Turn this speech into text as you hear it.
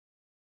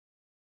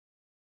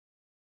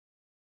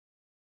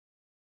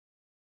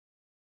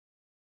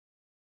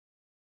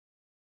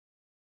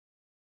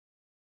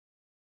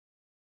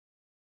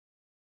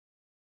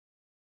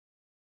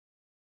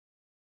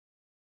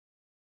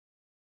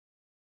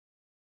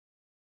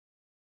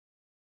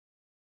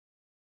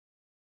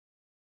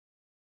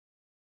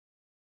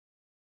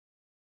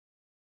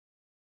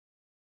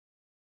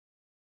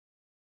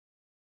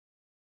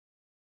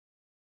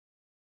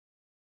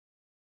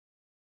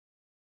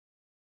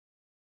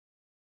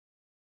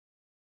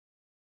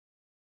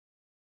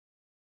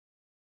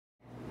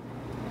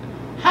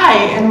Hi,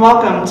 and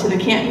welcome to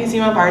the Camp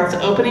Museum of Art's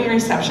opening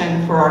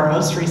reception for our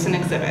most recent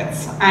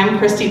exhibits. I'm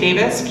Christy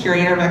Davis,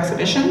 Curator of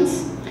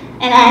Exhibitions.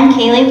 And I'm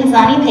Kaylee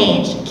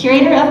Pisani-Page,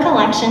 Curator of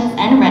Collections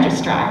and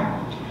Registrar.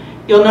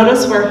 You'll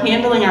notice we're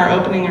handling our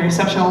opening and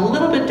reception a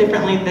little bit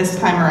differently this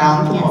time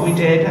around from what we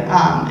did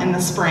in the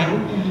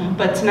spring.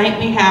 But tonight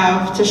we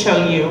have to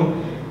show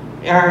you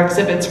our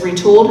exhibits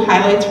ReTooled,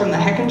 highlights from the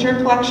Hechinger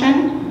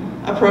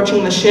collection,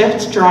 Approaching the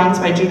Shift, drawings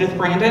by Judith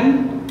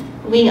Brandon.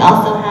 We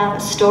also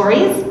have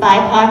Stories,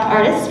 BIPOC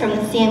artists from the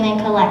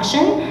CMA collection,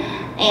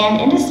 and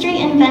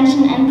Industry,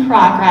 Invention, and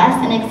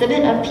Progress, an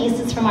exhibit of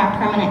pieces from our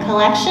permanent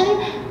collection,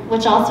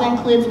 which also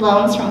includes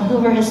loans from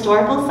Hoover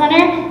Historical Center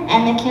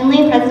and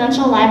McKinley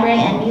Presidential Library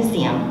and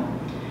Museum.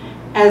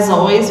 As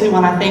always, we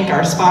want to thank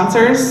our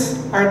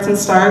sponsors, Arts and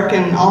Stark,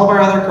 and all of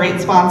our other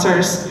great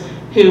sponsors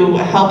who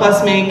help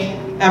us make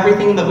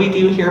everything that we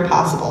do here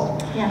possible.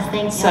 Yes,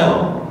 thank you.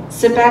 So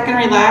sit back and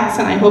relax,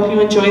 and I hope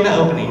you enjoy the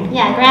opening.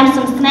 Yeah, grab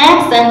some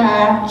snacks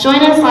and join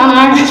us on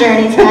our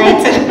journey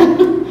tonight.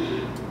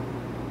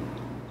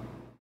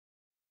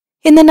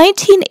 In the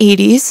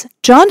 1980s,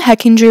 John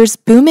Hechinger's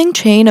booming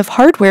chain of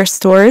hardware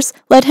stores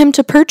led him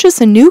to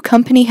purchase a new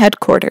company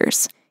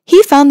headquarters.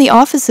 He found the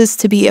offices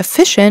to be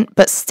efficient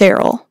but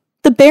sterile.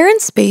 The barren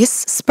space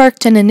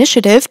sparked an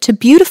initiative to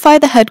beautify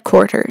the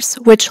headquarters,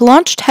 which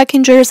launched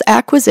Hechinger's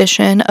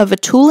acquisition of a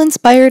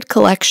tool-inspired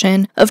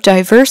collection of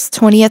diverse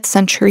 20th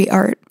century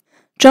art.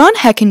 John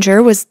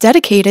Hechinger was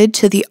dedicated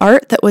to the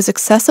art that was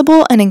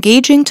accessible and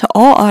engaging to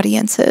all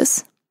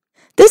audiences.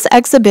 This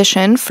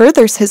exhibition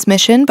furthers his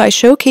mission by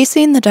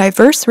showcasing the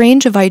diverse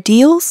range of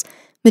ideals,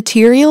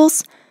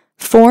 materials,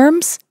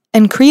 forms,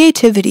 and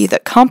creativity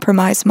that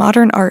comprise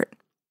modern art.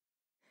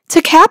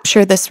 To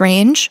capture this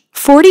range,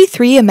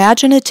 43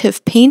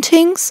 imaginative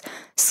paintings,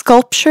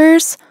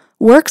 sculptures,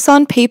 works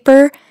on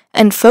paper,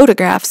 and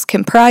photographs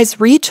comprise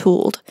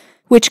ReTooled,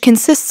 which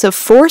consists of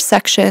 4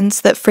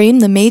 sections that frame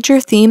the major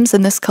themes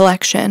in this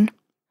collection: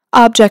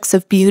 objects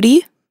of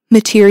beauty,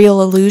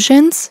 material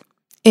illusions,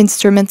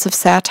 instruments of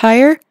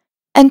satire,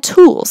 and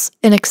tools,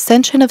 an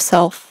extension of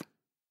self.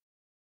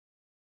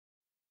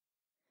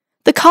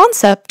 The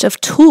concept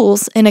of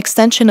tools, an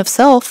extension of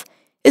self,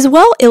 is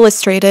well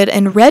illustrated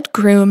in Red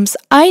Groom's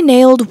I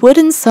Nailed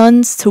Wooden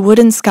Suns to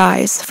Wooden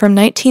Skies from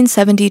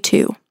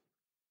 1972.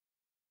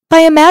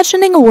 By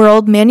imagining a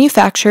world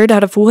manufactured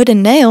out of wood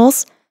and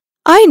nails,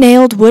 I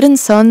Nailed Wooden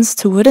Suns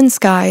to Wooden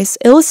Skies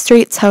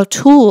illustrates how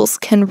tools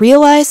can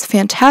realize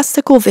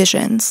fantastical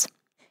visions.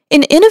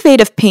 An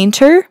innovative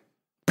painter,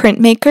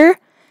 printmaker,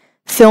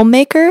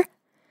 filmmaker,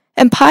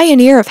 and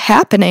pioneer of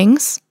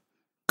happenings,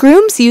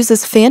 Grooms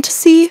uses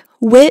fantasy,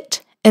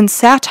 wit, and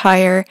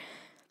satire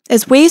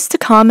as ways to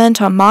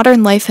comment on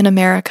modern life in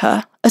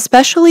America,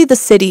 especially the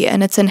city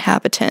and its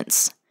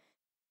inhabitants.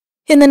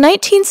 In the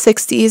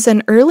 1960s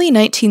and early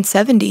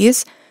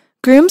 1970s,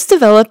 Grooms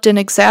developed an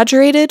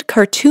exaggerated,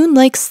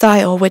 cartoon-like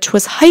style which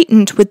was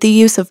heightened with the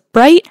use of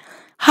bright,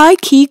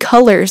 high-key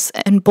colors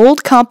and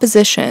bold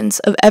compositions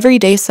of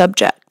everyday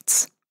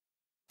subjects.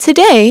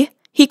 Today,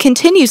 he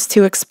continues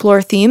to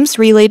explore themes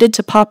related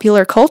to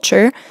popular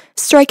culture,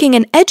 striking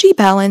an edgy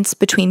balance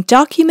between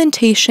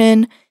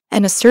documentation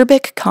and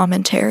acerbic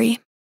commentary.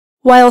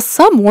 While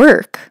some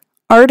work,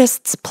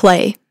 artists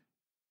play.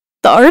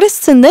 The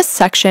artists in this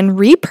section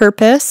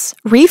repurpose,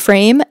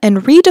 reframe, and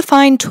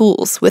redefine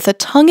tools with a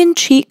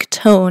tongue-in-cheek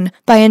tone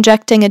by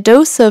injecting a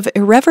dose of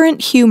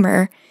irreverent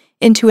humor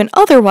into an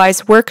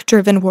otherwise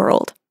work-driven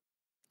world.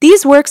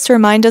 These works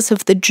remind us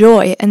of the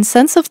joy and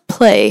sense of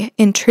play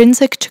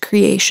intrinsic to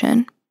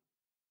creation.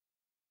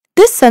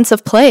 This sense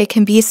of play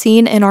can be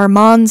seen in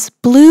Armand's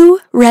Blue,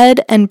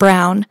 Red, and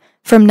Brown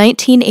from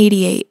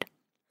 1988.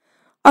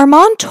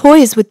 Armand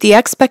toys with the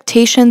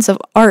expectations of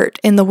art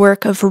in the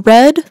work of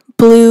red,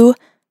 blue,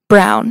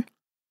 brown,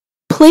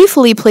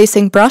 playfully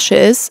placing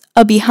brushes,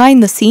 a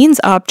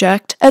behind-the-scenes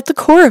object, at the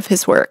core of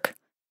his work.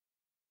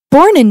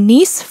 Born in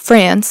Nice,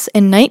 France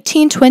in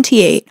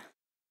 1928,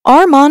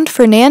 Armand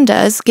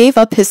Fernandez gave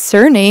up his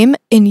surname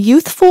in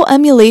youthful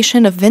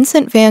emulation of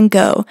Vincent van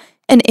Gogh,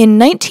 and in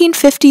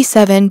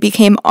 1957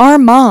 became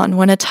Armand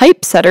when a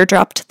typesetter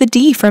dropped the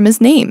D from his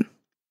name.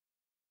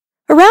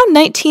 Around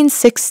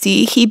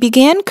 1960, he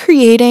began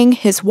creating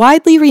his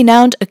widely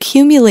renowned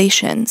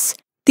accumulations,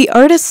 the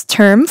artist's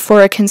term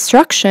for a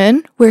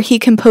construction where he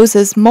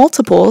composes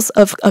multiples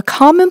of a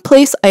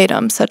commonplace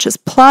item such as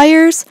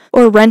pliers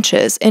or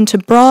wrenches into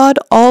broad,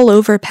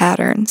 all-over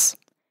patterns.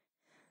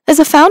 As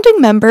a founding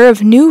member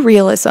of New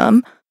Realism,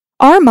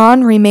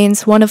 Armand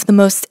remains one of the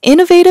most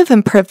innovative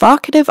and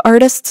provocative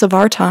artists of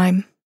our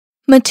time.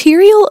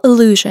 Material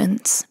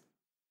illusions.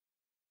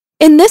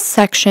 In this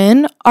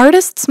section,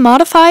 artists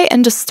modify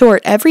and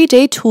distort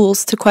everyday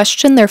tools to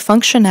question their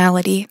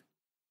functionality.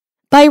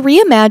 By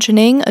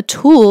reimagining a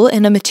tool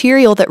in a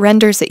material that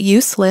renders it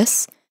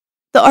useless,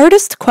 the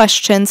artist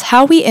questions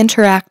how we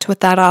interact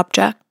with that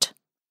object.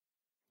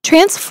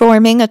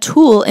 Transforming a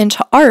tool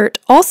into art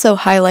also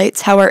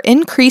highlights how our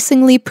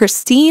increasingly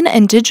pristine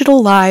and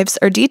digital lives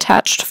are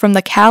detached from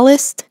the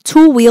calloused,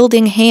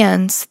 tool-wielding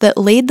hands that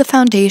laid the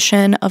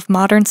foundation of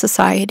modern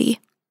society.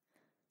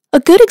 A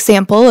good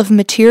example of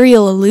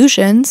material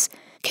illusions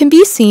can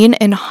be seen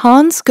in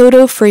Hans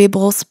Godot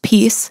Frebel's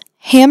piece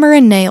Hammer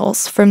and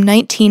Nails from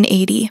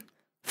 1980.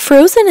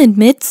 Frozen in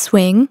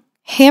mid-swing,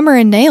 Hammer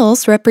and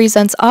Nails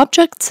represents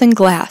objects in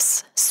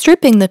glass,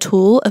 stripping the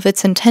tool of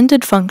its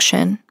intended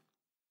function.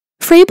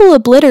 Frebel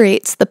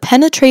obliterates the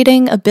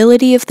penetrating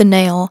ability of the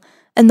nail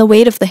and the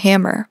weight of the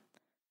hammer,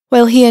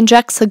 while he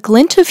injects a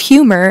glint of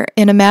humor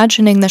in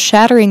imagining the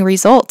shattering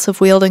results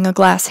of wielding a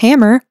glass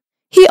hammer.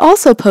 He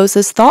also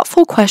poses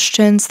thoughtful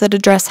questions that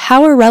address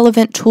how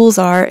irrelevant tools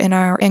are in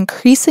our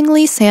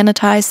increasingly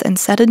sanitized and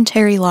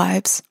sedentary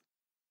lives.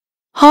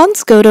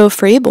 Hans Godot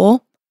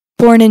Frebel,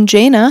 born in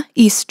Jena,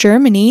 East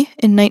Germany,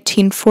 in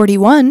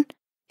 1941,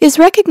 is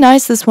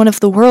recognized as one of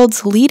the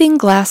world's leading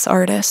glass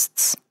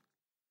artists.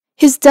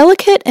 His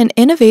delicate and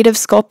innovative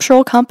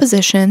sculptural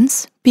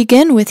compositions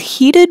begin with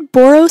heated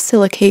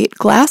borosilicate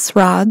glass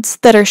rods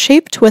that are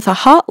shaped with a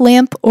hot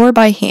lamp or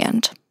by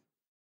hand.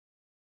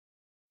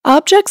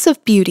 Objects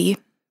of beauty.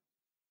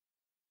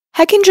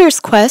 Hechinger's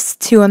quest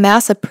to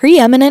amass a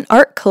preeminent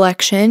art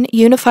collection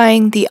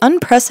unifying the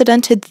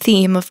unprecedented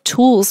theme of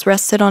tools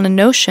rested on a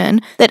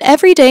notion that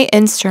everyday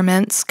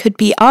instruments could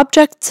be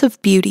objects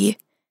of beauty.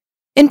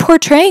 In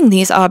portraying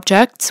these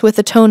objects with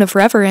a tone of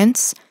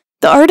reverence,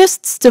 the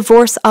artists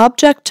divorce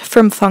object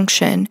from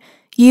function,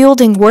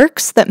 yielding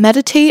works that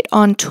meditate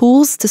on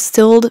tools'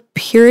 distilled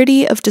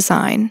purity of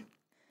design.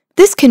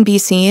 This can be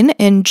seen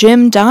in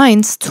Jim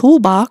Dine's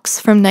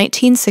Toolbox from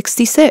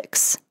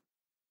 1966.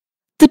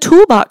 The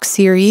Toolbox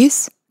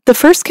series, the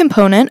first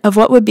component of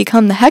what would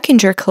become the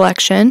Hechinger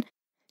collection,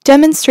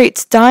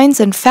 demonstrates Dine's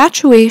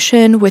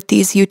infatuation with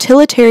these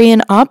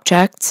utilitarian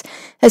objects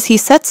as he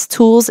sets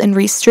tools in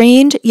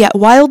restrained yet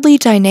wildly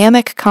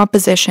dynamic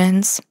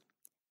compositions.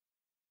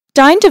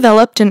 Dine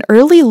developed an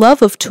early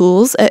love of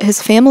tools at his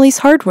family's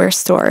hardware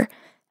store,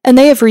 and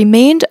they have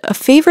remained a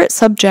favorite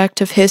subject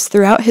of his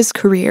throughout his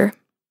career.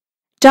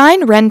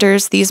 Dine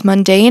renders these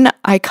mundane,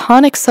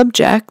 iconic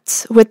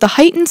subjects with the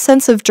heightened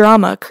sense of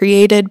drama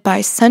created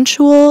by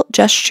sensual,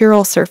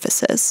 gestural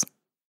surfaces.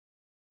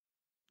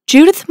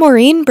 Judith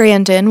Maureen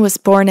Brandon was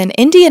born in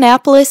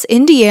Indianapolis,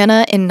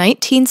 Indiana in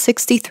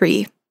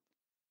 1963.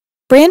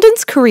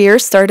 Brandon's career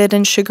started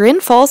in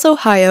Chagrin Falls,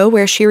 Ohio,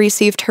 where she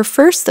received her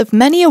first of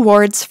many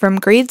awards from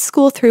grade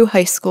school through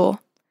high school.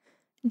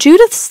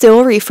 Judith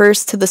still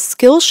refers to the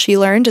skills she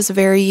learned as a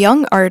very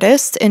young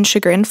artist in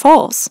Chagrin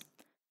Falls.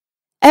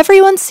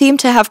 Everyone seemed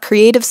to have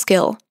creative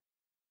skill.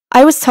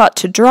 I was taught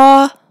to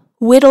draw,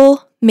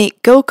 whittle,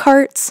 make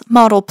go-karts,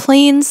 model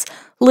planes,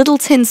 little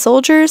tin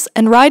soldiers,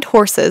 and ride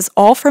horses,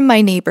 all from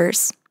my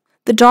neighbors.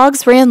 The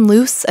dogs ran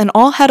loose and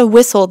all had a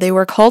whistle they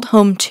were called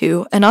home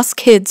to, and us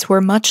kids were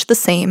much the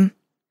same.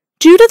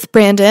 Judith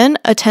Brandon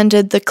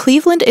attended the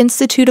Cleveland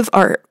Institute of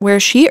Art, where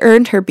she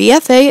earned her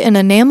BFA in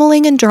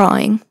enameling and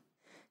drawing.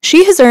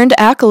 She has earned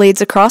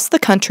accolades across the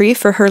country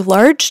for her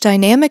large,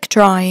 dynamic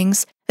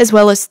drawings, as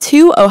well as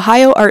 2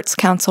 Ohio Arts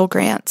Council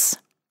grants.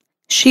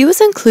 She was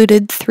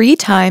included 3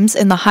 times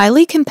in the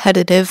highly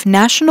competitive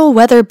National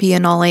Weather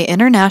Biennale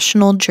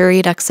International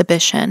Juried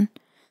Exhibition.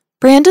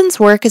 Brandon's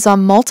work is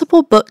on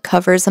multiple book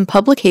covers and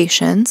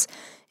publications,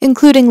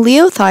 including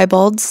Leo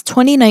Thibault's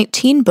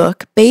 2019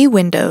 book Bay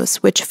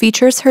Windows, which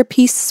features her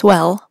piece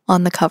Swell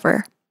on the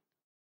cover.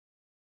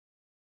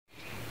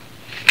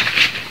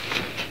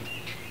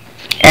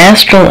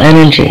 Astral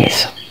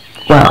energies.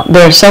 Well,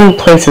 there are some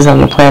places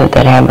on the planet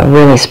that have a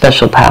really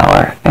special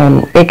power,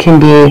 and it can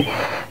be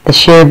the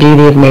sheer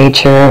beauty of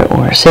nature,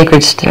 or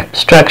sacred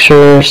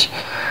structures,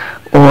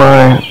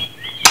 or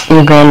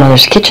your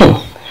grandmother's kitchen.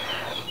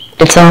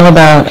 It's all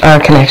about our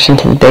connection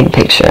to the big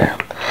picture.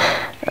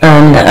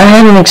 And I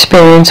had an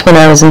experience when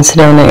I was in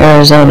Sedona,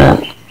 Arizona,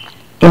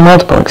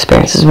 multiple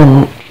experiences,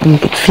 when you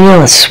could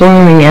feel a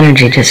swirling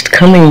energy just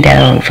coming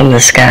down from the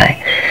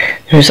sky.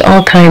 There's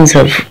all kinds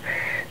of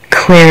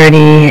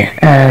clarity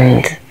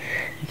and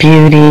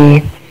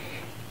beauty.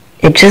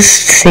 It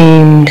just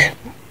seemed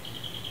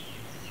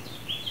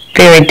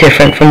very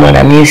different from what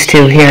I'm used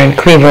to here in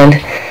Cleveland.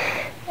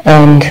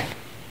 And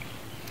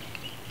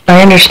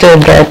I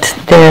understood that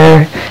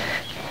there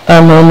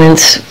are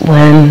moments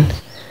when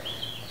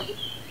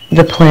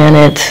the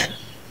planet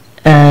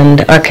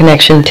and our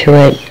connection to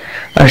it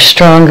are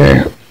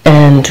stronger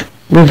and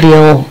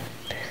reveal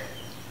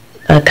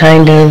a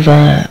kind of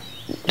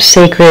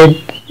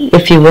sacred,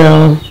 if you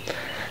will,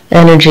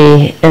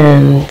 energy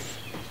and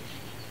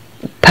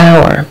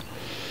power.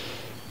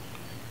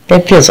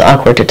 It feels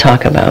awkward to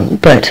talk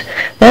about, but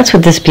that's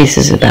what this piece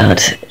is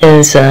about.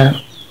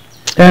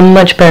 I'm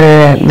much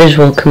better at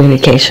visual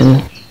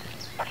communication.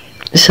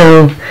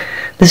 So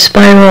the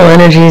spiral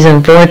energies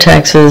and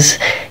vortexes,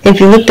 if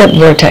you looked up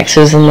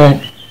vortexes in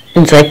the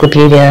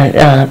encyclopedia,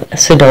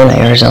 Sedona,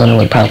 Arizona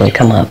would probably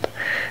come up.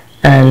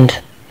 And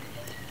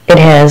it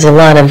has a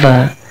lot of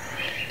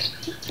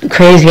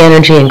crazy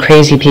energy and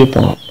crazy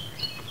people.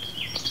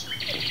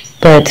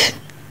 But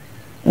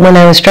when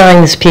I was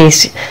drawing this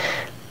piece,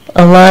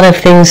 a lot of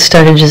things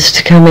started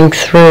just coming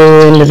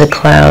through into the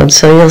clouds.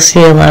 So you'll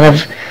see a lot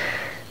of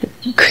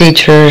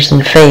creatures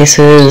and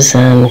faces,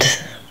 and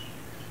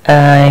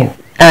I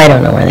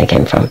don't know where they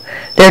came from.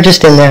 They're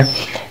just in there.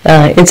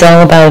 It's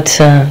all about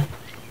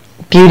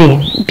beauty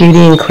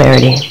and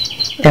clarity.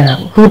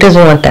 Who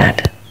doesn't want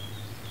that?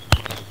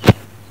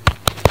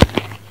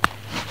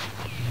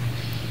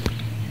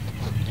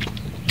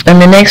 On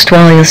the next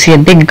wall, you'll see a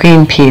big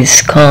green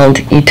piece called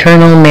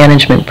Eternal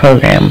Management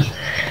Program.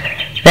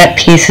 That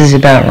piece is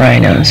about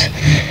rhinos.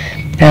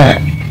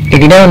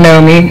 If you don't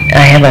know me, I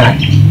have a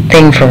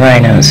thing for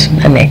rhinos.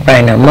 I make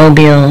rhino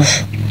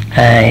mobiles.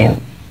 I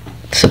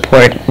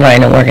support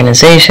rhino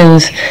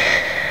organizations.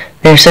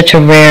 They're such a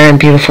rare and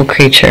beautiful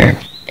creature.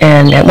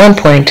 And at one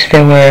point,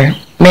 there were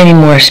many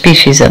more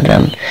species of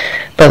them.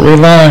 But we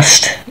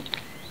lost,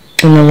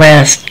 in the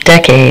last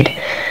decade,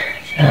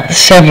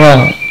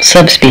 several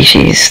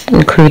subspecies,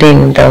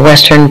 including the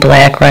Western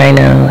black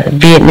rhino,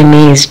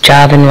 Vietnamese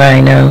Javan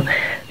rhino,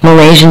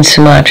 Malaysian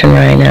Sumatran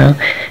rhino,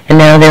 and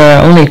now there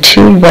are only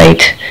 2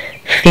 white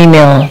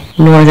female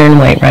northern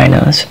white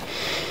rhinos.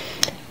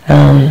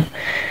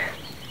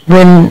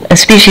 When a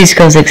species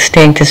goes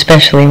extinct,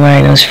 especially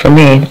rhinos for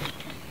me,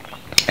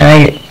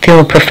 I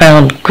feel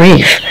profound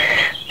grief,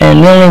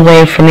 and the only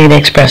way for me to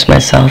express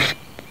myself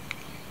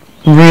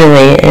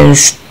really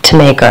is to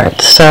make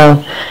art.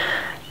 So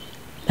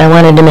I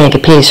wanted to make a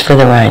piece for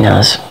the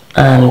rhinos,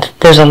 and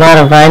there's a lot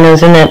of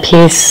rhinos in that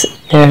piece.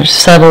 They're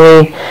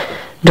subtly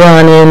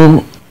drawn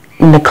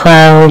in the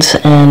clouds,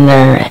 and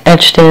they're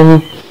etched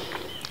in,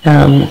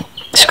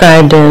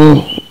 scribed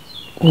in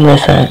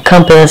with a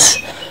compass.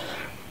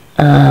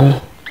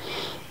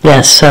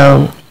 Yes,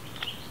 so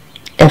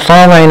if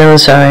all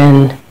rhinos are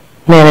in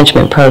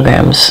management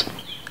programs,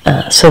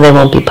 so they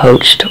won't be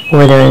poached,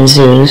 or they're in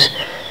zoos,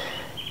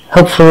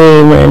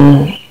 hopefully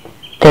when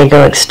they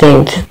go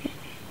extinct,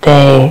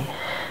 they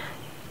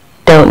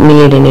don't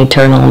need an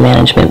eternal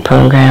management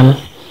program,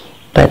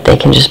 but they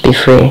can just be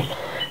free.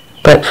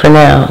 But for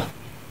now,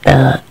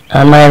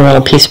 on my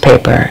little piece of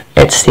paper,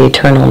 it's the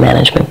eternal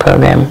management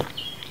program.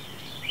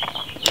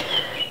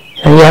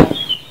 So, yep,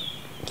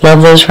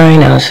 love those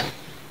rhinos.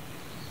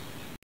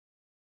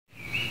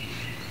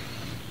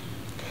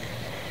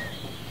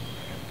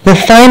 The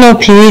final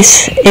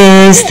piece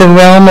is the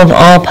realm of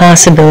all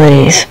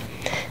possibilities.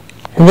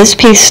 This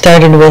piece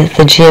started with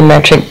the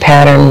geometric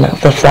pattern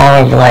of the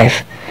flower of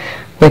life,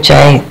 which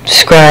I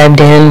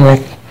scribed in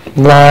with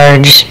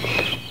large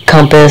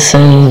compass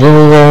and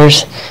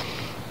rulers,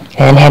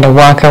 and had to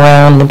walk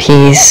around the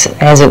piece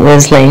as it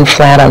was laying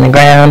flat on the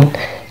ground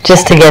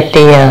just to get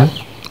the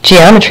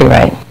geometry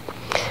right.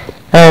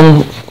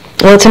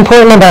 What's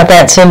important about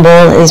that symbol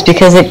is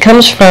because it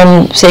comes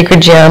from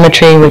sacred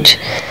geometry, which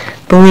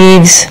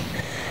believes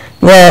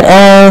that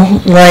all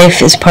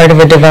life is part of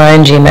a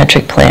divine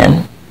geometric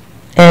plan.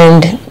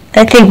 And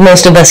I think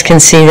most of us can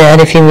see that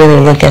if you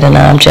really look at an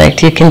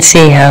object. You can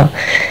see how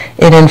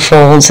it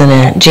unfolds in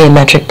a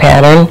geometric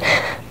pattern,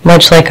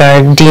 much like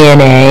our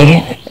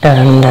DNA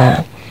and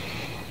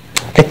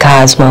the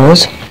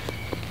cosmos.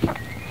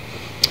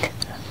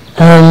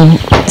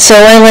 So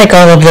I like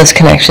all of those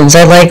connections.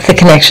 I like the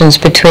connections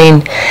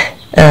between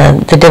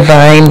the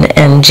divine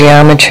and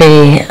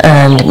geometry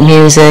and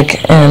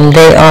music, and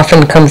they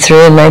often come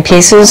through in my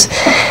pieces.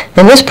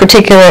 And this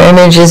particular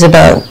image is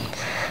about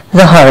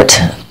the heart,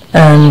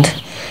 and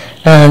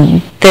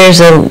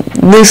there's a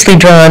loosely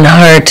drawn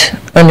heart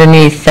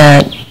underneath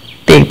that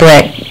big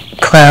black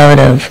cloud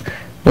of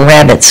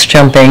rabbits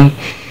jumping,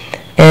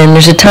 and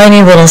there's a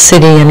tiny little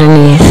city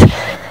underneath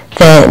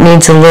that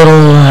needs a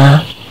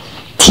little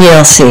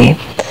TLC.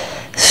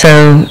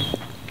 So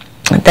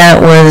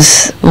that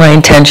was my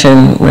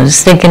intention,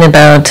 was thinking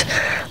about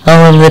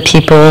all of the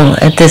people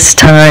at this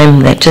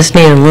time that just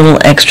need a little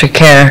extra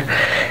care,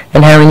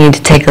 and how we need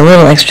to take a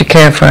little extra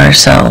care for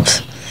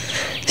ourselves.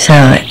 So,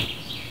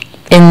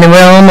 in the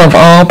realm of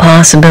all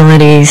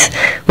possibilities,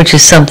 which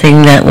is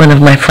something that one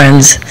of my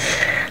friends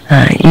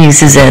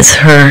uses as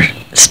her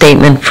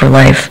statement for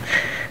life,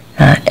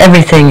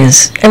 everything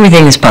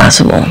is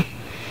possible.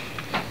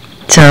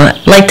 So,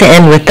 I'd like to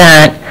end with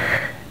that,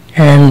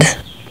 and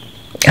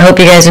I hope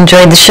you guys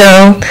enjoyed the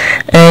show,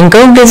 and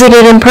go visit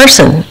it in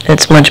person.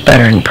 It's much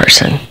better in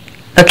person.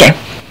 Okay.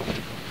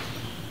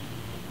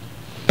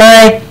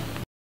 Bye.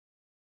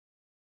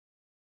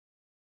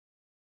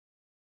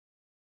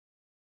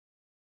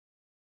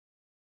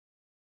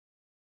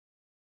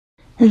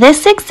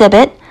 This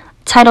exhibit,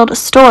 titled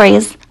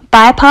Stories,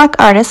 BIPOC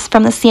Artists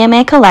from the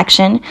CMA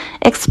Collection,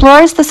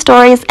 explores the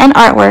stories and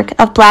artwork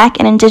of Black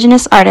and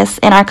Indigenous artists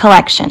in our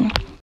collection.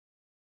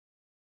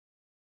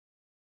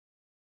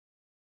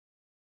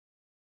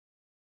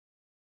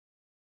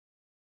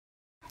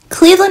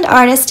 Cleveland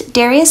artist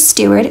Darius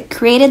Stewart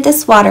created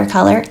this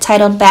watercolor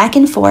titled Back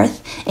and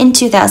Forth in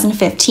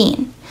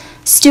 2015.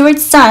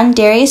 Stewart's son,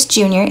 Darius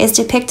Jr., is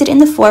depicted in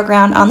the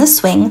foreground on the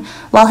swing,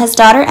 while his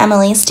daughter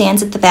Emily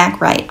stands at the back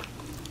right.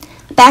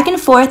 Back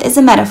and forth is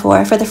a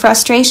metaphor for the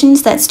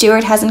frustrations that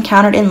Stewart has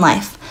encountered in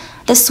life.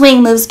 The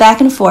swing moves back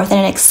and forth in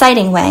an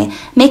exciting way,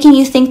 making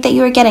you think that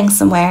you are getting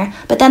somewhere,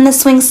 but then the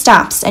swing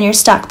stops and you're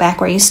stuck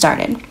back where you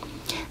started.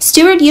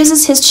 Stewart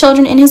uses his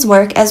children in his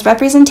work as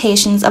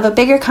representations of a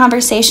bigger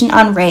conversation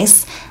on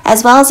race,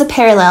 as well as a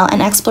parallel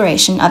and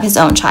exploration of his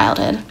own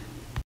childhood.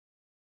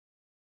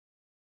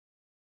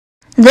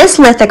 This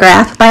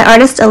lithograph by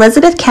artist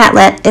Elizabeth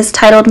Catlett is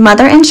titled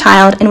Mother and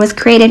Child and was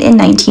created in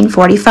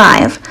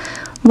 1945.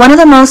 One of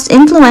the most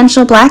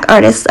influential Black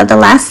artists of the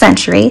last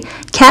century,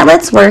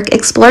 Catlett's work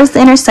explores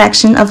the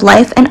intersection of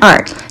life and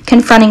art,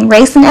 confronting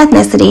race and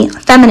ethnicity,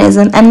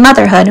 feminism, and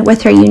motherhood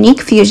with her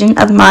unique fusion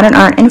of modern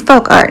art and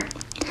folk art.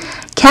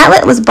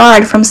 Catlett was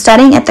barred from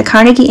studying at the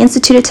Carnegie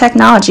Institute of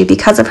Technology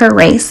because of her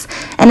race,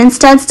 and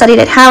instead studied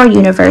at Howard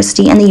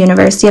University and the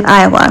University of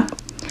Iowa.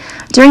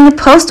 During the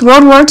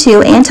post-World War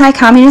II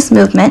anti-communist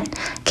movement,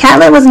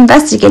 Catlett was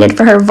investigated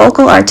for her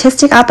vocal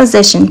artistic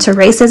opposition to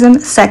racism,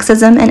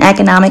 sexism, and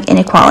economic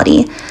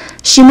inequality.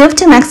 She moved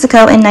to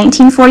Mexico in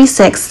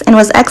 1946 and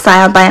was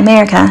exiled by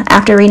America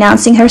after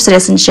renouncing her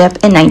citizenship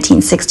in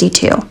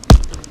 1962.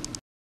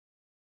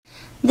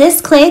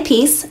 This clay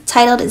piece,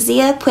 titled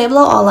Zia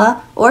Pueblo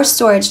Olla, or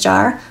Storage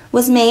Jar,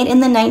 was made in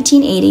the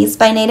 1980s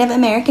by Native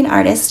American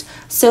artist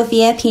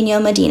Sofia Pino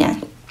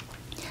Medina.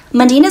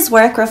 Medina's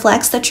work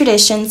reflects the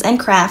traditions and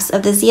crafts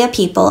of the Zia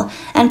people,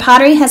 and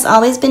pottery has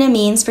always been a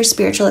means for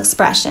spiritual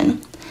expression.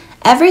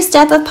 Every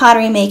step of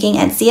pottery making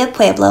at Zia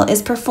Pueblo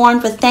is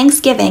performed with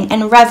thanksgiving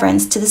and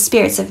reverence to the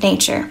spirits of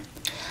nature.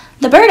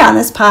 The bird on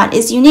this pot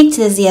is unique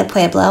to the Zia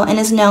Pueblo and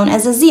is known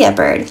as a Zia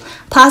bird,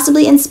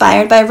 possibly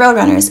inspired by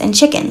roadrunners and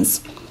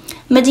chickens.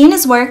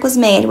 Medina's work was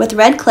made with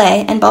red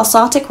clay and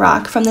basaltic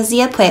rock from the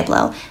Zia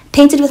Pueblo,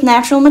 painted with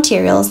natural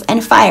materials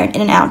and fired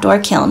in an outdoor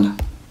kiln.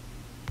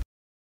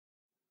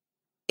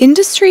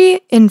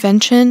 Industry,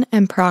 invention,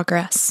 and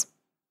progress.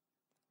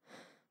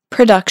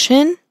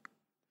 Production,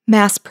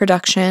 mass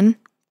production,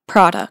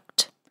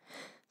 product.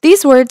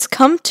 These words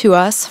come to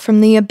us from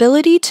the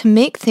ability to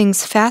make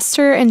things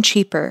faster and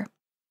cheaper.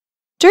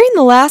 During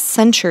the last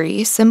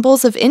century,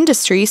 symbols of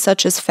industry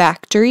such as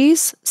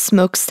factories,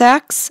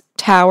 smokestacks,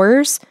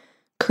 towers,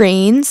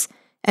 cranes,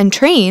 and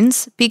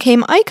trains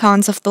became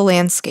icons of the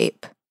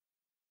landscape.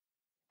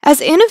 As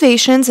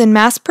innovations in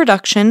mass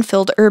production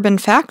filled urban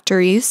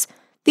factories,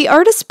 the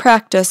artist's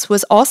practice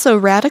was also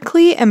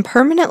radically and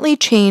permanently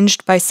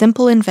changed by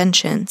simple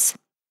inventions.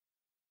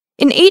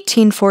 In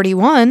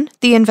 1841,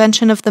 the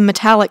invention of the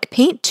metallic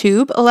paint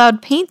tube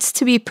allowed paints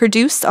to be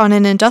produced on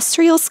an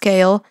industrial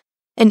scale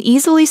and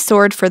easily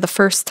stored for the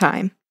first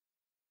time.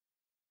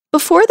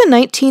 Before the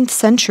 19th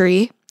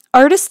century,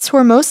 artists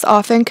were most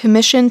often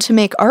commissioned to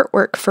make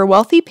artwork for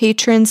wealthy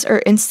patrons or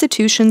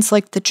institutions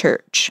like the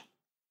church.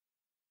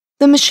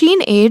 The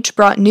machine age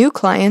brought new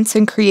clients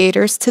and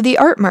creators to the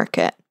art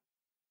market.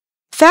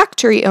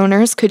 Factory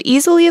owners could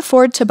easily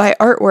afford to buy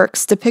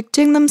artworks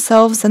depicting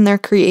themselves and their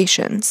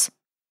creations.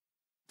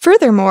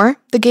 Furthermore,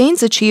 the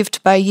gains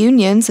achieved by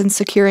unions in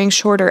securing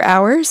shorter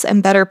hours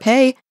and better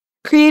pay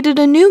created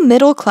a new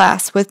middle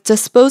class with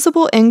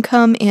disposable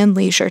income and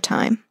leisure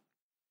time.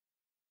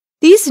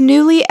 These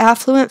newly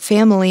affluent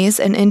families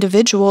and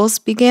individuals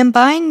began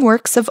buying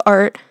works of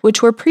art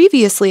which were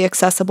previously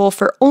accessible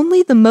for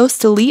only the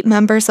most elite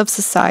members of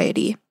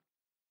society.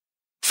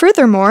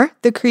 Furthermore,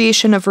 the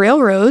creation of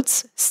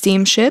railroads,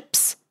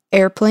 steamships,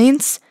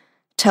 airplanes,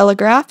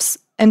 telegraphs,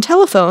 and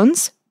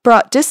telephones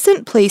brought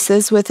distant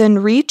places within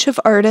reach of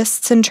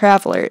artists and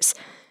travelers,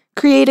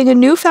 creating a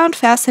newfound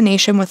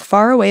fascination with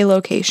faraway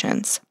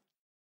locations.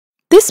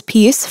 This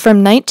piece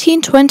from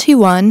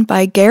 1921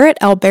 by Garrett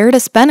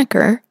Albertus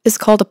Benneker is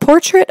called A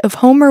Portrait of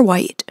Homer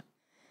White.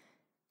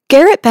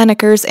 Garrett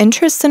Benneker's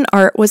interest in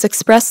art was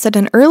expressed at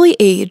an early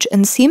age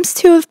and seems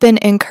to have been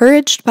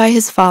encouraged by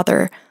his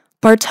father,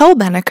 Bartel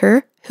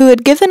Benneker, who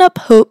had given up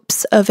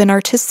hopes of an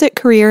artistic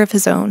career of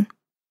his own.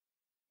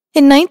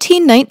 In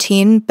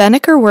 1919,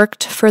 Benneker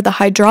worked for the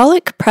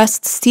Hydraulic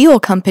Pressed Steel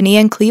Company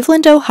in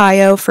Cleveland,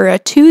 Ohio for a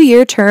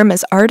 2-year term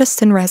as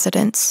artist in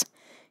residence.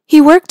 He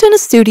worked in a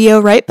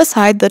studio right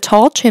beside the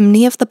tall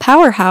chimney of the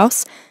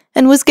powerhouse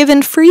and was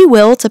given free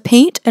will to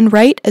paint and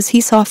write as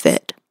he saw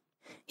fit.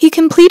 He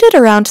completed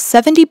around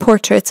 70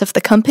 portraits of the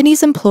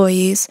company's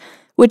employees,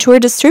 which were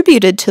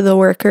distributed to the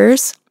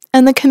workers,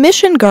 and the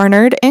commission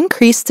garnered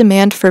increased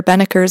demand for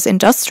Benneker's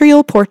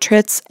industrial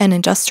portraits and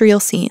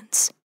industrial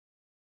scenes.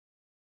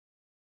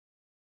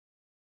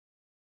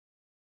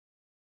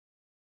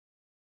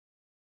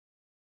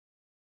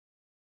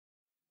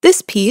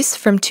 This piece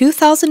from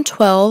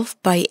 2012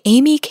 by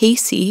Amy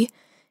Casey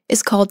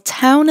is called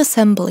Town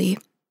Assembly.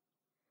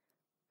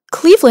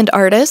 Cleveland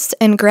artist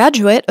and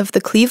graduate of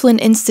the Cleveland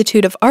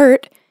Institute of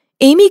Art,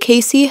 Amy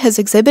Casey has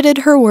exhibited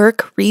her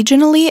work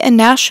regionally and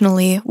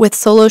nationally with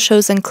solo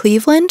shows in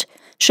Cleveland,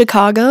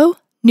 Chicago,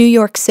 New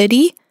York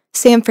City,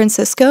 San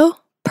Francisco,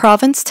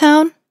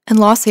 Provincetown, and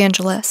Los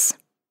Angeles.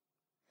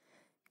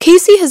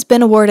 Casey has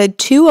been awarded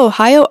 2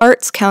 Ohio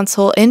Arts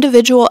Council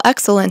Individual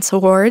Excellence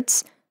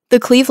Awards, the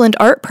Cleveland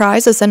Art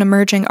Prize as an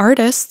Emerging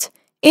Artist,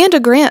 and a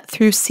grant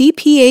through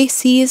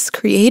CPAC's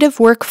Creative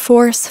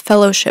Workforce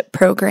Fellowship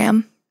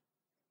Program.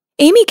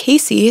 Amy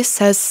Casey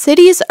says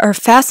cities are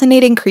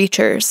fascinating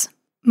creatures.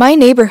 My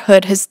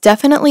neighborhood has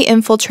definitely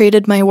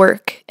infiltrated my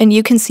work, and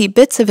you can see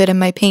bits of it in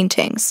my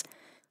paintings.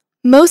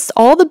 Most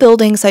all the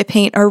buildings I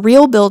paint are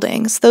real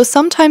buildings, though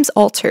sometimes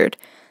altered,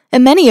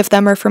 and many of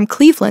them are from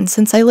Cleveland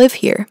since I live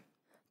here.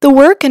 The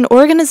work and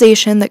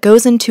organization that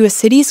goes into a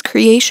city's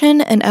creation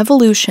and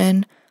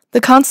evolution,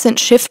 the constant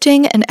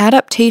shifting and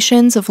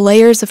adaptations of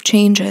layers of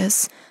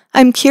changes.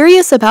 I'm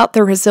curious about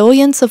the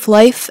resilience of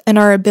life and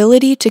our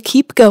ability to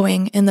keep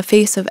going in the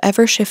face of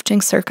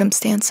ever-shifting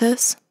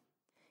circumstances.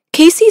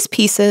 Casey's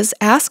pieces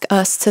ask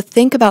us to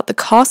think about the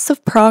costs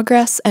of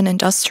progress and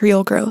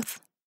industrial growth.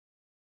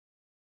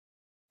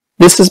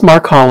 This is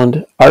Mark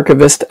Holland,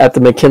 archivist at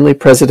the McKinley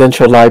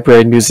Presidential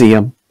Library and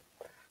Museum.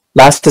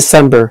 Last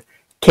December,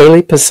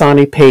 Kaylee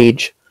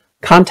Pisani-Page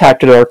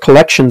contacted our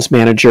collections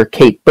manager,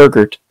 Kate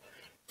Bergert,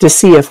 to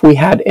see if we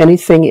had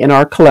anything in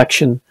our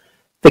collection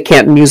the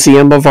Canton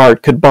Museum of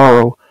Art could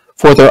borrow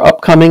for their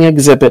upcoming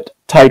exhibit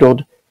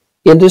titled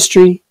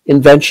Industry,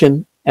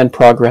 Invention, and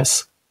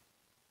Progress.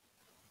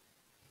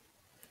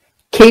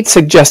 Kate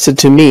suggested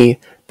to me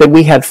that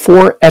we had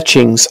 4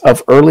 etchings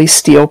of early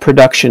steel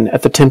production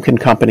at the Timken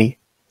Company.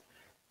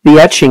 The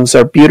etchings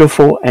are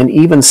beautiful and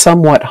even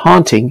somewhat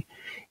haunting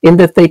in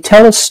that they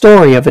tell a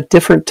story of a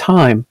different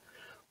time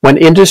when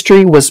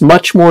industry was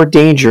much more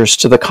dangerous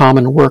to the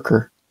common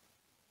worker.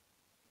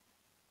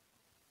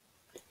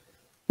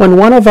 When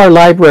one of our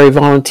library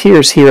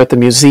volunteers here at the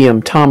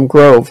museum, Tom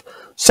Grove,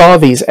 saw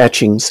these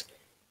etchings,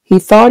 he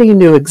thought he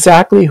knew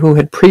exactly who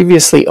had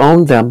previously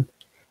owned them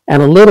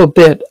and a little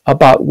bit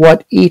about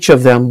what each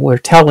of them were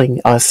telling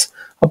us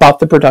about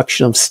the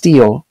production of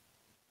steel.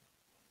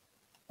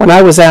 When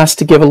I was asked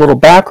to give a little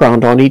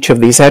background on each of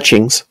these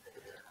etchings,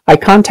 I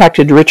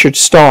contacted Richard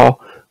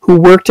Stahl, who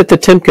worked at the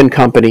Timken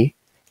Company,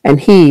 and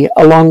he,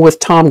 along with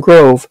Tom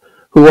Grove,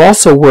 who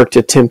also worked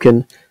at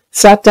Timken,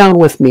 sat down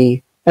with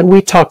me and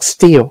we talked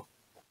steel.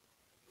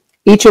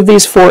 Each of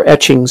these 4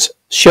 etchings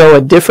show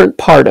a different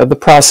part of the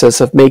process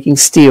of making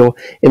steel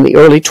in the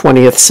early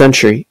 20th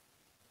century.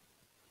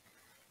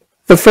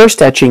 The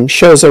first etching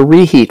shows a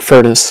reheat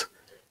furnace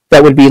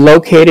that would be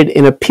located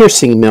in a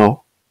piercing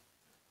mill.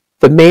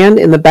 The man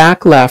in the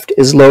back left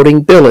is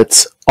loading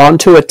billets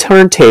onto a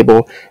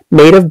turntable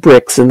made of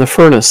bricks in the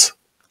furnace.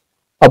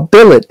 A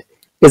billet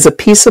is a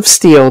piece of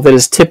steel that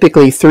is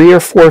typically 3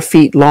 or 4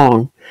 feet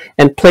long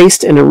and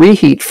placed in a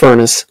reheat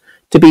furnace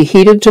to be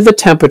heated to the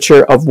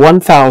temperature of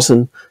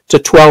 1,000 to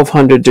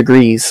 1,200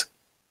 degrees.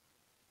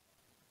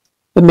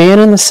 The man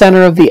in the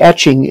center of the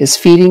etching is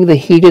feeding the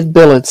heated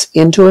billets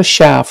into a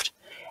shaft,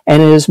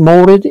 and it is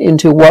molded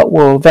into what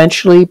will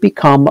eventually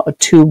become a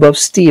tube of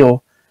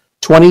steel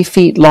 20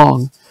 feet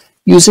long,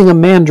 using a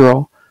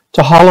mandrel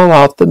to hollow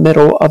out the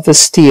middle of the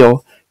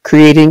steel,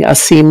 creating a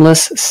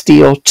seamless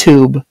steel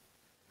tube.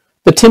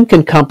 The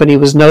Timken Company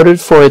was noted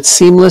for its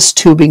seamless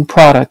tubing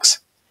products.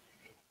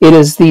 It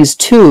is these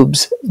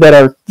tubes that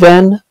are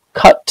then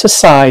cut to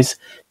size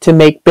to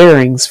make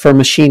bearings for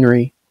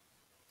machinery.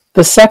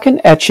 The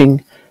second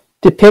etching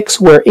depicts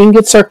where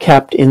ingots are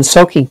kept in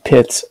soaking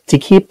pits to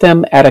keep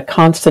them at a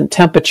constant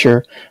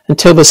temperature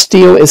until the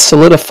steel is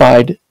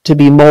solidified to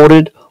be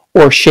molded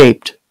or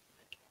shaped.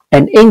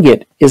 An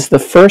ingot is the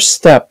first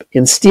step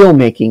in steel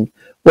making,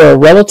 where a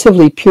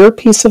relatively pure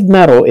piece of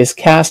metal is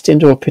cast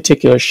into a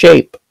particular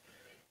shape.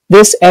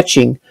 This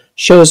etching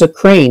shows a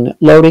crane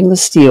loading the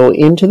steel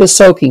into the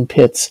soaking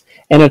pits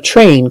and a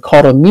train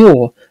called a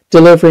mule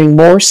delivering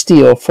more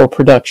steel for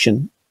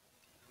production.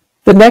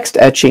 The next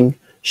etching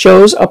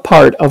shows a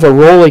part of a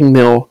rolling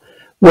mill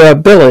where a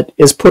billet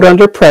is put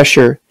under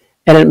pressure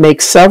and it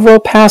makes several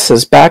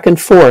passes back and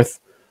forth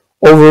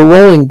over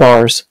rolling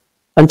bars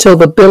until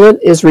the billet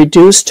is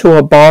reduced to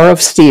a bar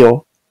of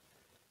steel.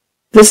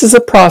 This is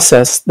a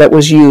process that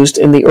was used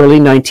in the early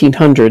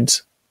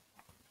 1900s.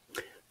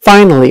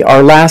 Finally,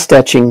 our last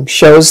etching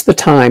shows the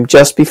time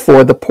just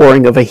before the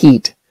pouring of a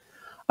heat.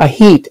 A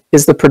heat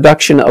is the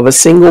production of a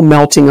single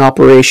melting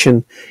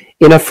operation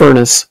in a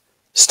furnace,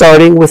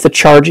 starting with the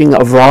charging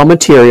of raw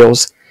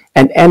materials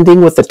and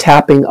ending with the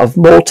tapping of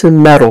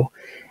molten metal,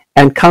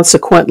 and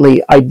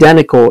consequently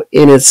identical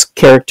in its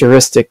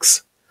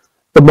characteristics.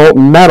 The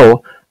molten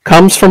metal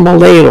comes from a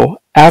ladle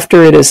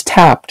after it is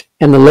tapped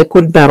and the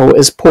liquid metal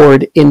is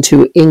poured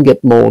into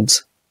ingot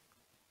molds.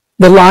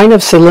 The line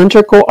of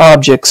cylindrical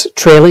objects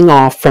trailing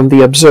off from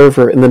the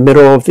observer in the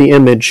middle of the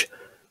image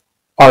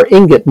are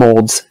ingot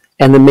molds,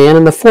 and the man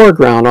in the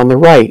foreground on the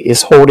right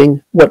is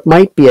holding what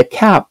might be a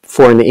cap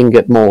for an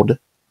ingot mold.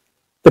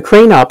 The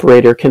crane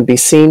operator can be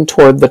seen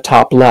toward the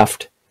top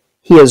left.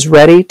 He is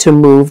ready to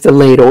move the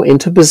ladle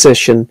into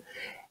position,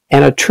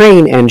 and a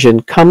train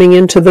engine coming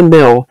into the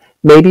mill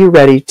may be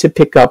ready to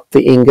pick up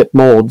the ingot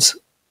molds.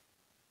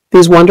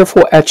 These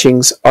wonderful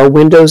etchings are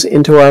windows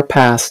into our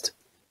past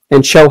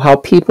and show how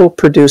people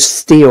produced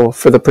steel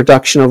for the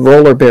production of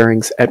roller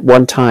bearings at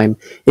one time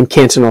in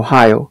Canton,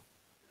 Ohio.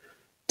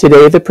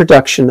 Today, the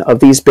production of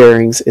these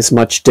bearings is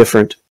much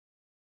different.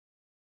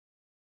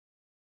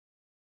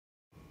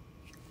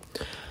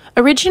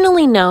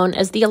 Originally known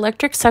as the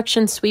Electric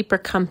Suction Sweeper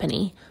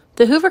Company,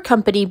 the Hoover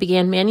Company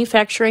began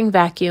manufacturing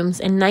vacuums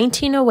in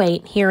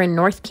 1908 here in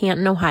North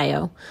Canton,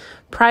 Ohio.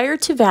 Prior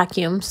to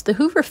vacuums, the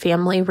Hoover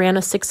family ran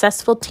a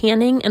successful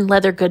tanning and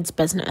leather goods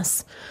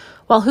business.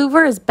 While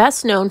Hoover is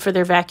best known for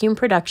their vacuum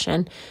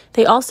production,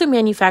 they also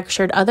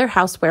manufactured other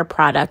houseware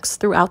products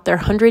throughout their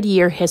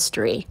 100-year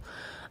history.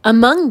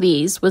 Among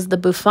these was the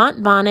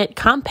Bouffant Bonnet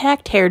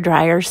compact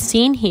hairdryer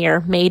seen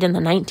here, made in the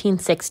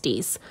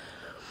 1960s.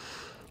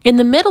 In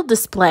the middle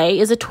display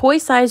is a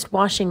toy-sized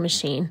washing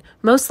machine,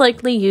 most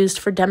likely used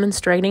for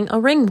demonstrating a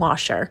ring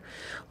washer.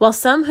 While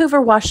some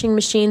Hoover washing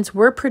machines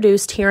were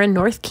produced here in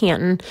North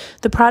Canton,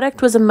 the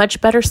product was a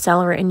much better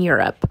seller in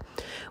Europe.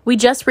 We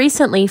just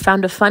recently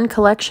found a fun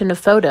collection of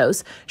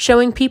photos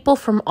showing people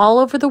from all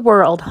over the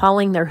world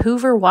hauling their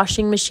Hoover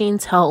washing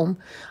machines home,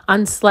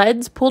 on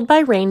sleds pulled by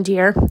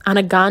reindeer, on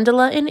a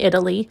gondola in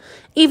Italy,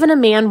 even a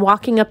man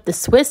walking up the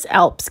Swiss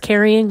Alps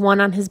carrying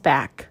one on his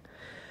back.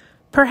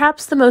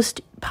 Perhaps the most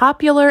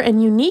popular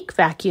and unique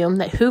vacuum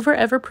that Hoover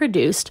ever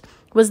produced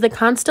was the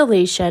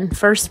Constellation,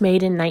 first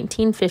made in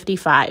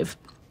 1955.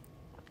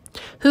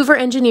 Hoover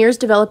engineers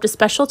developed a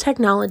special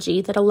technology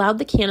that allowed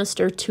the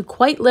canister to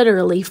quite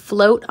literally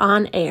float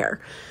on air.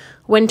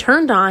 When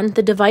turned on,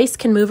 the device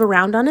can move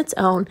around on its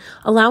own,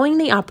 allowing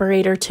the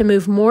operator to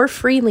move more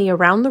freely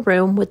around the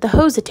room with the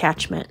hose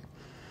attachment.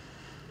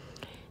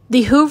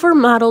 The Hoover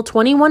Model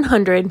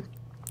 2100,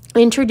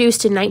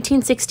 introduced in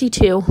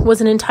 1962, was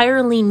an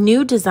entirely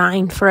new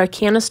design for a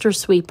canister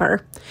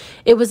sweeper.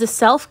 It was a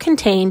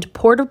self-contained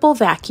portable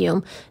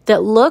vacuum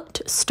that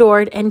looked,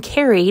 stored, and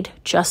carried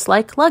just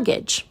like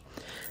luggage.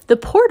 The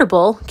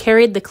portable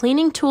carried the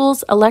cleaning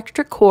tools,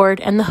 electric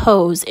cord, and the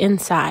hose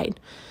inside.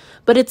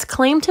 But its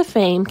claim to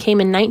fame came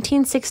in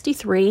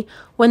 1963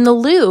 when the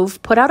Louvre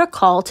put out a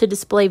call to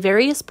display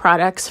various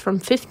products from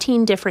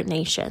 15 different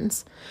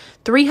nations.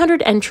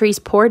 300 entries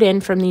poured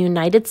in from the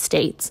United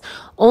States.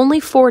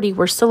 Only 40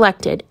 were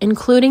selected,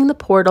 including the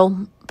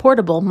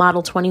portable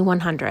Model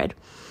 2100.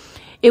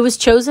 It was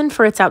chosen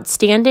for its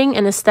outstanding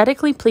and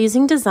aesthetically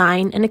pleasing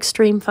design and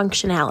extreme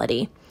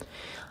functionality.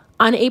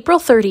 On April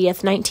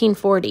 30th,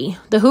 1940,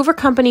 the Hoover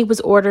Company was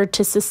ordered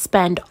to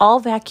suspend all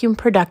vacuum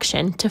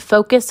production to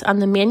focus on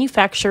the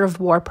manufacture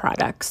of war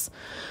products.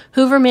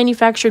 Hoover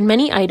manufactured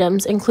many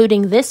items,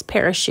 including this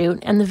parachute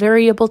and the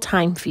variable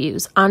time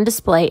fuse, on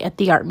display at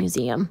the Art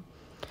Museum.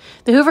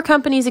 The Hoover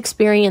Company's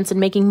experience in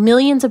making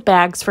millions of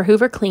bags for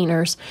Hoover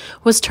cleaners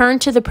was turned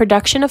to the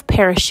production of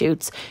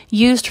parachutes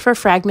used for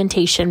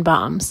fragmentation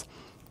bombs.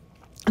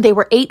 They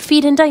were 8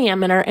 feet in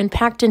diameter and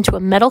packed into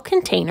a metal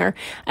container,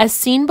 as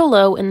seen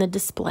below in the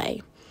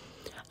display.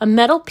 A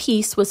metal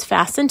piece was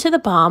fastened to the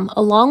bomb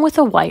along with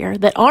a wire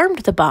that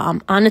armed the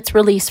bomb on its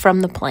release from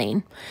the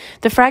plane.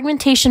 The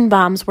fragmentation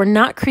bombs were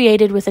not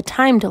created with a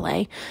time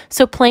delay,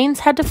 so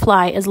planes had to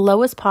fly as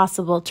low as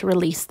possible to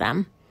release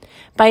them.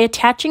 By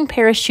attaching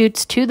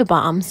parachutes to the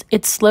bombs,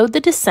 it slowed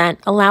the descent,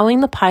 allowing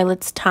the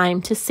pilots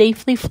time to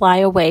safely fly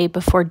away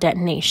before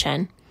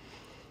detonation.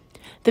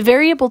 The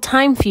variable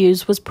time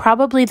fuse was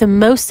probably the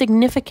most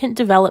significant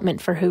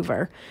development for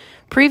Hoover.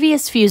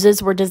 Previous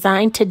fuses were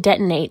designed to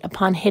detonate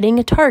upon hitting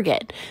a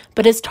target,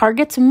 but as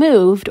targets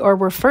moved or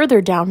were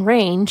further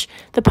downrange,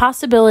 the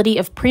possibility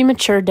of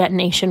premature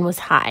detonation was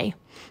high.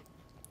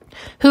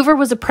 Hoover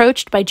was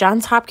approached by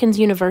Johns Hopkins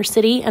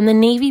University and the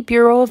Navy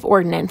Bureau of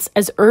Ordnance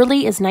as early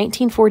as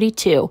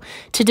 1942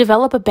 to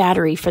develop a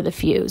battery for the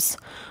fuse.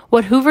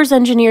 What Hoover's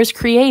engineers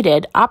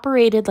created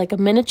operated like a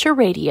miniature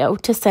radio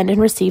to send and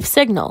receive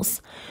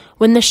signals.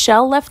 When the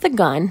shell left the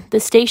gun, the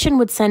station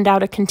would send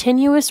out a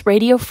continuous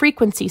radio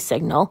frequency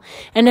signal,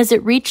 and as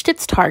it reached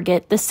its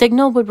target, the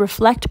signal would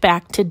reflect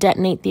back to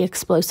detonate the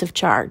explosive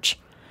charge.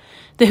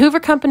 The Hoover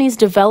Company's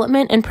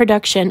development and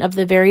production of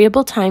the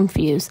variable time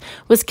fuse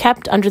was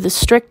kept under the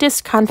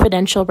strictest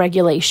confidential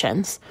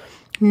regulations.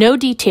 No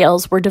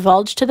details were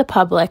divulged to the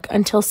public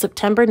until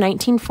September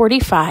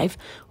 1945,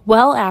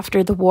 well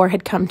after the war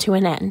had come to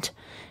an end.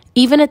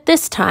 Even at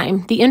this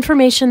time, the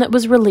information that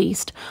was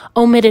released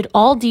omitted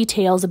all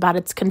details about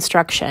its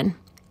construction.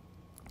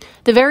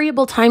 The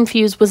variable time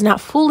fuse was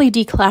not fully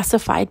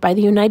declassified by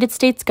the United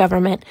States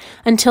government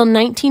until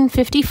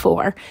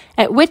 1954,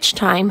 at which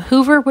time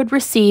Hoover would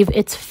receive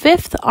its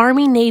 5th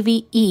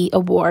Army-Navy E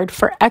Award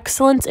for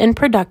excellence in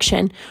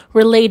production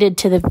related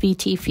to the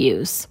VT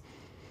fuse.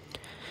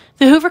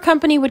 The Hoover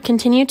Company would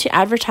continue to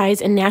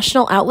advertise in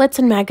national outlets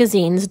and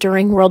magazines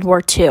during World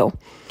War II.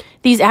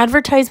 These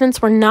advertisements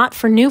were not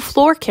for new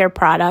floor care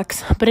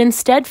products, but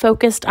instead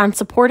focused on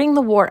supporting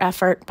the war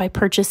effort by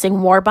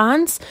purchasing war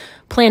bonds,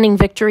 planning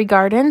victory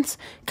gardens,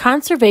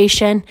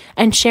 conservation,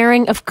 and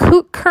sharing of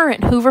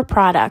current Hoover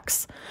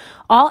products.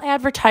 All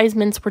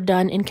advertisements were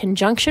done in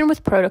conjunction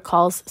with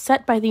protocols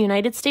set by the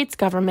United States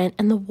government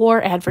and the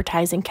War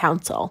Advertising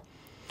Council.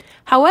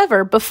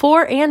 However,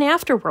 before and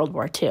after World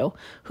War II,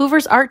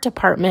 Hoover's art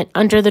department,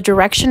 under the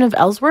direction of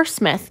Ellsworth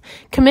Smith,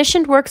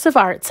 commissioned works of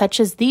art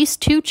such as these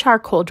 2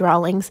 charcoal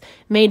drawings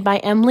made by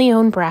M.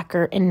 Leon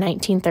Bracker in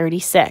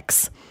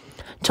 1936.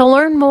 To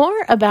learn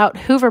more about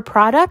Hoover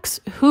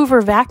products,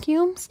 Hoover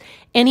vacuums,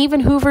 and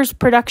even Hoover's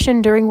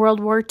production during World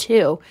War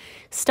II,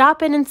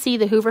 stop in and see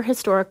the Hoover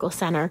Historical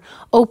Center,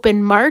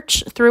 open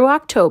March through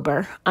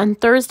October on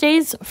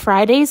Thursdays,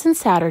 Fridays, and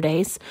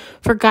Saturdays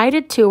for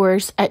guided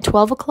tours at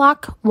 12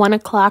 o'clock, 1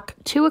 o'clock,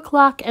 2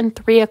 o'clock, and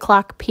 3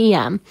 o'clock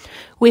p.m.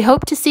 We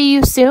hope to see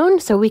you soon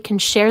so we can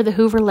share the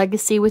Hoover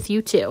legacy with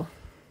you too.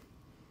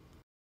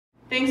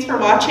 Thanks for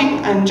watching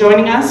and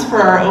joining us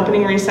for our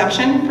opening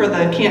reception for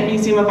the Camp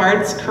Museum of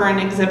Art's current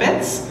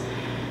exhibits.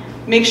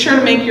 Make sure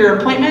to make your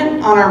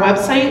appointment on our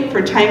website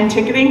for time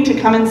ticketing to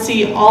come and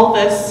see all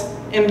this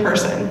in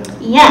person.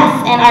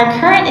 Yes, and our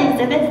current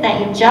exhibits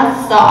that you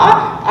just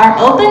saw are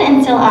open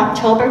until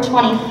October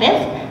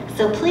 25th,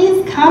 so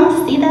please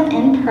come see them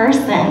in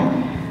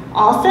person.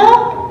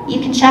 Also,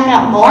 you can check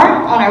out more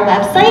on our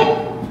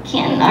website,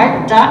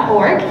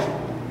 cantonart.org.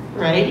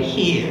 Right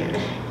here.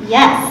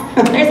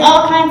 Yes, there's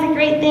all kinds of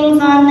great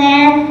things on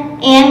there,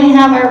 and we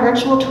have our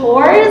virtual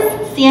tours,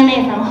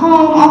 CMA from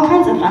home, all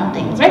kinds of fun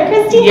things. Right,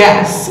 Christy?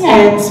 Yes, yeah.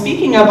 And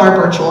speaking of our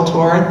virtual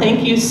tour,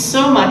 thank you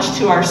so much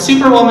to our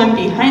superwoman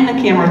behind the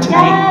camera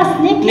tonight,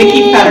 yes,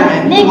 Nikki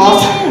Fetterman. Nikki.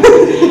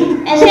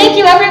 And thank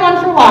you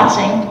everyone for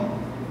watching.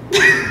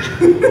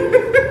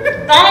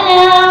 Bye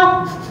now.